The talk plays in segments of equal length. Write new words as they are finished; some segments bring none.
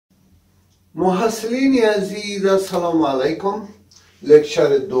محصلین عزیز السلام علیکم.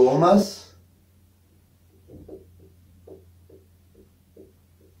 لکچر دوم است.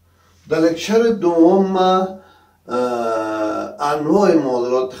 در لکچر دوم ما انواع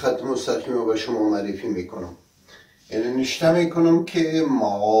معادلات خط مستقیم رو به شما معرفی میکنم. یعنی نشته میکنم که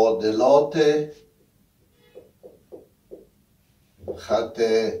معادلات خط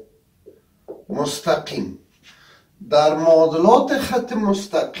مستقیم. در معادلات خط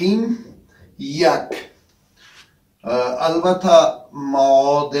مستقیم البته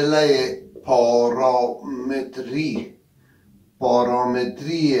معادله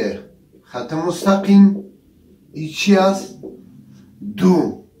پارامتری خط مستقیم چی است؟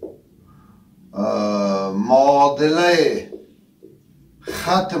 دو معادله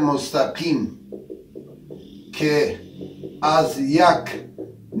خط مستقیم که از یک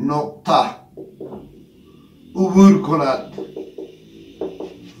نقطه عبور کند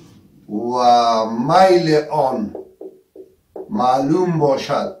و میل آن معلوم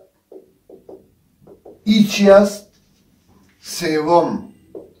باشد ای چی است؟ سوم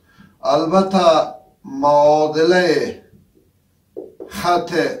البته معادله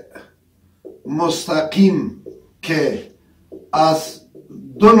خط مستقیم که از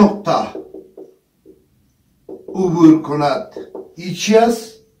دو نقطه عبور کند ای چی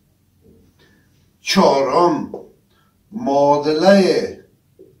است؟ چهارم معادله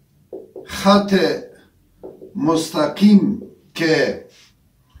خط مستقیم که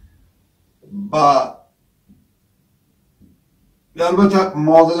البته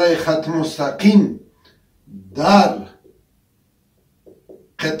معادله خط مستقیم در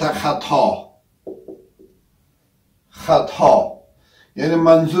قطع خطها یعنی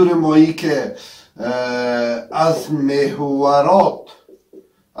منظور مایی که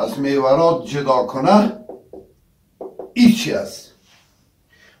از محورات جدا کنه ای چی است؟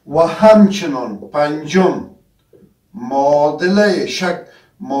 و همچنان پنجم معادله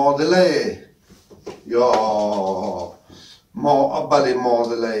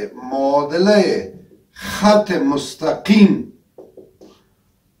خط مستقیم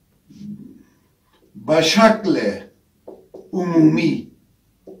به شکل عمومی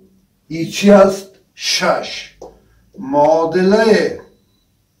ای چی است؟ شش معادله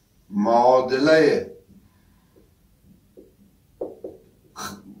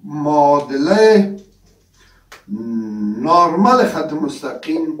نرمال خط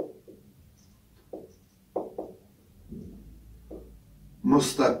مستقیم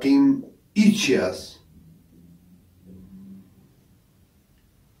ای چی است؟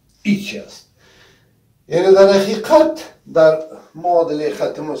 یعنی در حقیقت در معادله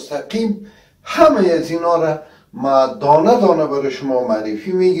خط مستقیم همه از اینا را ما دانه دانه برای شما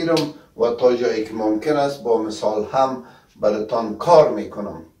معرفی میگیرم و تا جایی که ممکن است با مثال هم براتان کار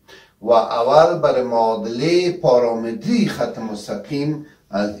میکنم. و اول برای معادله پارامتری خط مستقیم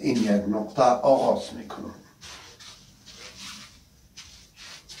از این یک نقطه آغاز میکنم.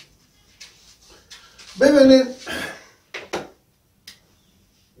 ببینید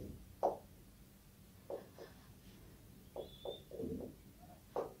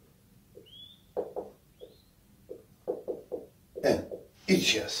این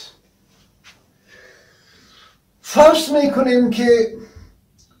چی است؟ فرض میکنیم که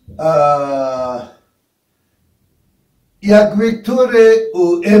یک وکتور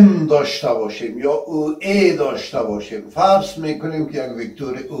OM داشته باشیم یا OA داشته باشیم. فرض میکنیم که یک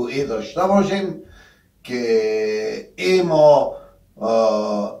وکتور OA داشته باشیم که A ما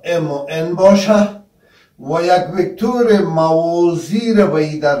M و N باشه و یک وکتور موازی رو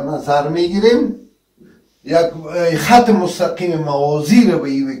به در نظر میگیریم، یک خط مستقیم موازی رو به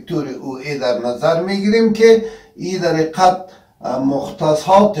این وکتور OA در نظر میگیریم که این در حقیقت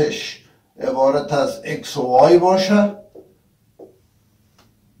مختصاتش عبارت از X و Y باشه.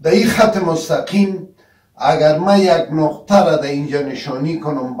 در این خط مستقیم اگر من یک نقطه را در اینجا نشانی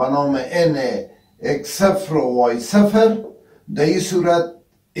کنم به نام N X0 و Y0، در این صورت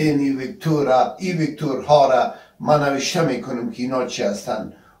این وکتورها را من نوشته میکنم که اینا چی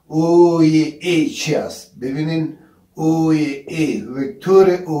هستند. OA چی است؟ ببینین OA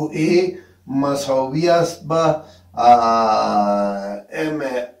وکتور OA مساوی است به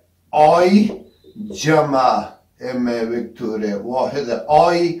MI جمع M وکتور واحد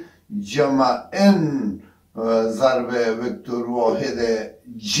I جمع N ضرب وکتور واحد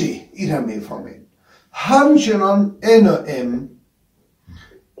J. این هم میفهمید. همچنان N و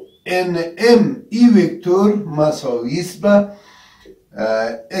M ای وکتور مساوی است به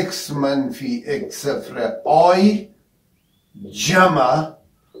X منفی X0 I جمع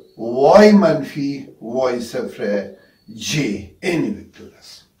Y منفی Y0 J. این وکتور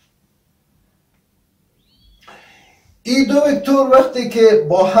است. این دو وکتور وقتی که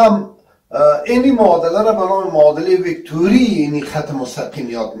با هم این معادله را به نام معادله وکتوری یعنی خط مستقیم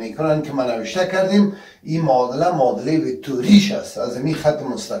یاد میکنن که ما نوشته کردیم، این معادله وکتوریش است از این خط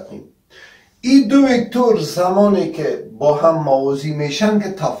مستقیم. این دو وکتور زمانی که با هم موازی میشن که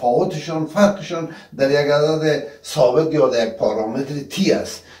تفاوتشون فرقشون در یک عدد ثابت یا در یک پارامتر تی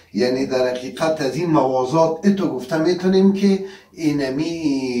است. یعنی در حقیقت از این موازات اتو گفته میتونیم که NM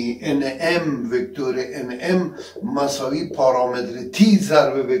وکتور NM مساوی پارامتر تی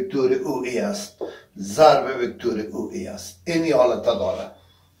ضرب وکتور OA است، اینی حالت داره.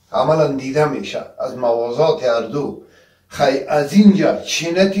 عملا دیده میشه از موازات هر دو. از اینجا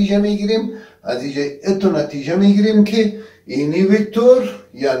چی نتیجه میگیریم؟ از اینجا اتو نتیجه میگیریم که اینی وکتور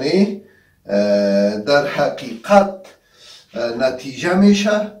یعنی در حقیقت نتیجه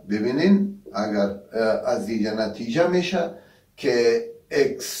میشه. ببینین اگر از اینجا نتیجه میشه که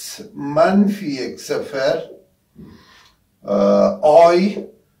x منفی x صفر i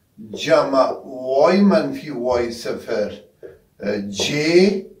جمع y منفی y صفر j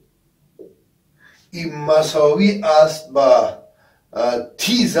این مساوی است با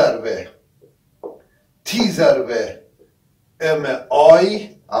t ضربه m i،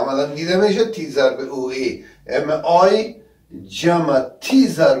 عملا دیده میشه t ضربه او ای m i جمع t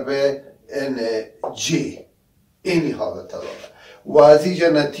ضربه n j. اینی حالت داره و از اینجا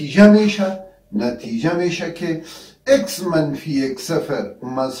نتیجه میشه که x منفی x صفر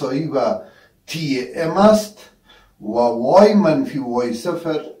مساوی با t m است و y منفی y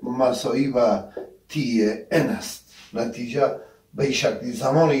صفر مساوی با t n است. نتیجه به این شکلی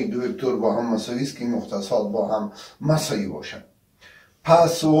زمانی دو وکتور با هم مساوی است که مختصات با هم مساوی باشند.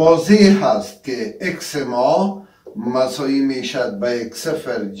 پس واضح هست که x ما مساوی میشد به x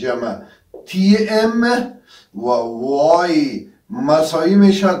صفر جمع tm و y مساوی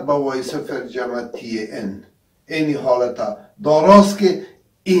میشد به y صفر جمع tn. اینی حالت داراست که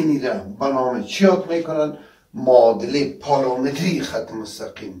اینی را به نام چی یاد میکنن؟ معادله پارامتری خط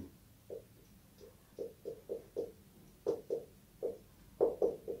مستقیم.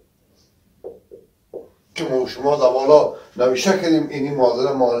 که ما شما در بالا نوشته کردیم اینی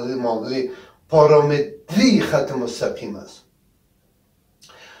معادله پارامتری خط مستقیم است.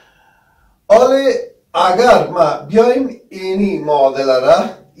 حالا اگر ما بیایم اینی معادله را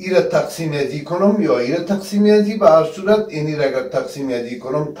تقسیم یازی کنم یا تقسیم یازی، به هر صورت اینی را اگر تقسیم یازی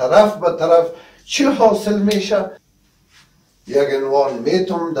کنم طرف به طرف چه حاصل میشه؟ یک عنوان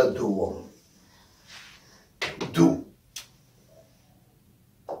میتونم در دوم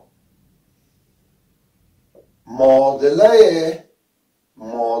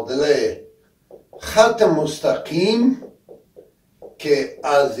معادله خط مستقیم که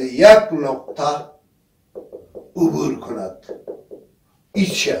از یک نقطه عبور کند. این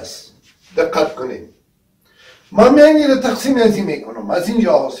چی است؟ دقت کنید. من میگم را تقسیم یازی میکنم، از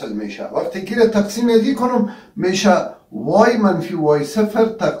اینجا حاصل میشه. وقتی که را تقسیم یازی کنم میشه y منفی y صفر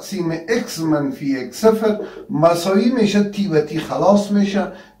تقسیم x منفی x صفر مساوی میشه t و t خلاص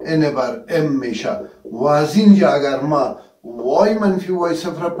میشه n بر m میشه. و از اینجا اگر ما y منفی y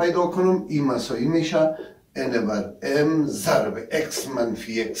صفر پیدا کنم این مساوی میشه n بر m ضرب x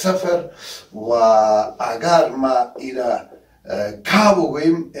منفی x صفر. و اگر ما ایره که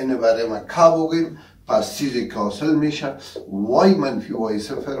بگویم n بر m که بگویم، پس چیزی که حاصل میشه y منفی y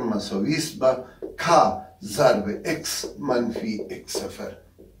صفر مساوی است با k ضرب x منفی x صفر.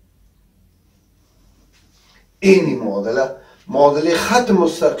 اینی معادله خط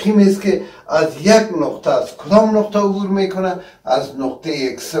مستقیم است که از یک نقطه از کدام نقطه عبور میکنه؟ از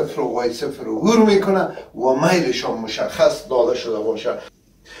نقطه x صفر و y صفر عبور میکنه و میلشان مشخص داده شده باشه.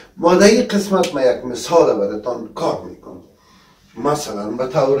 ما در این قسمت ما یک مثال براتان کار میکنم. مثلا به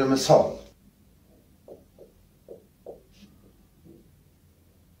طور مثال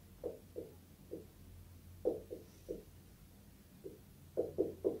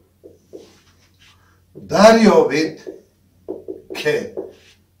دریابید که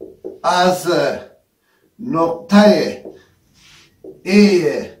از نقطه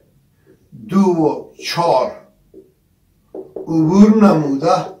A2 و 4 عبور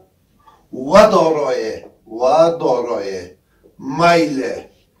نموده و دارای میل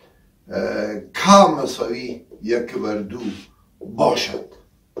که مساوی 1/2 باشد.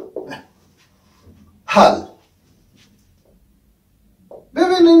 حل.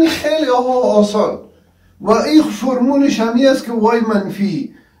 ببینید خیلی آسان و این فرمولش همی است که y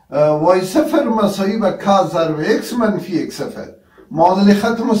منفی y صفر مساوی به k ضرب x منفی x صفر. معادله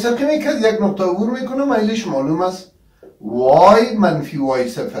خط مستقیمی که یک نقطه عبور میکنه میلش معلوم است y منفی y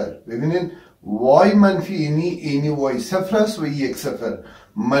صفر. ببینید y منفی اینی y صفر است و x صفر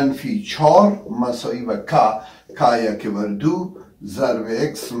منفی 4 مساوی به که 1 بر 2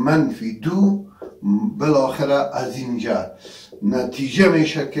 ضرب x منفی 2. بالاخره از اینجا نتیجه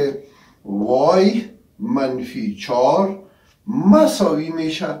میشه که y منفی 4 مساوی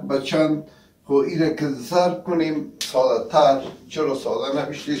میشه به چند؟ خب اینه که ضرب کنیم ساده تر، چرا ساده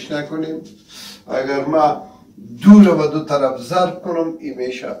نمیشتش نکنیم؟ اگر ما 2 رو به 2 طرف ضرب کنم این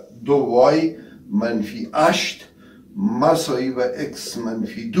میشه 2y منفی 8 مساوی به x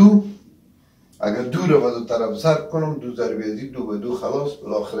منفی 2. اگر 2 رو به 2 طرف ضرب کنم 2 ضرب 2 به 2 خلاص،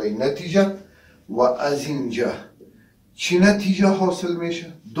 بالاخره این نتیجه. و از اینجا چی نتیجه حاصل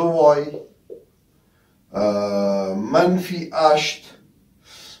میشه؟ 2y منفی 8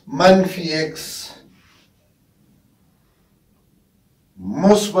 منفی x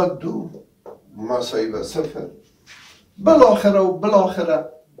مثبت 2 مساوی به 0. بالاخره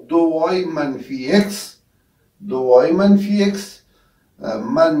 2y منفی x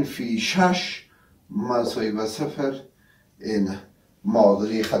منفی 6 مساوی به 0. این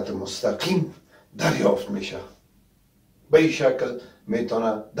معادله خط مستقیم دریافت میشه. به این شکل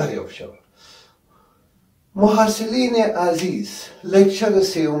میتونه دریافت شود. محصلین عزیز، لکچر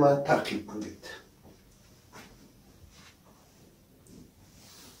 3 تعقیب کنید.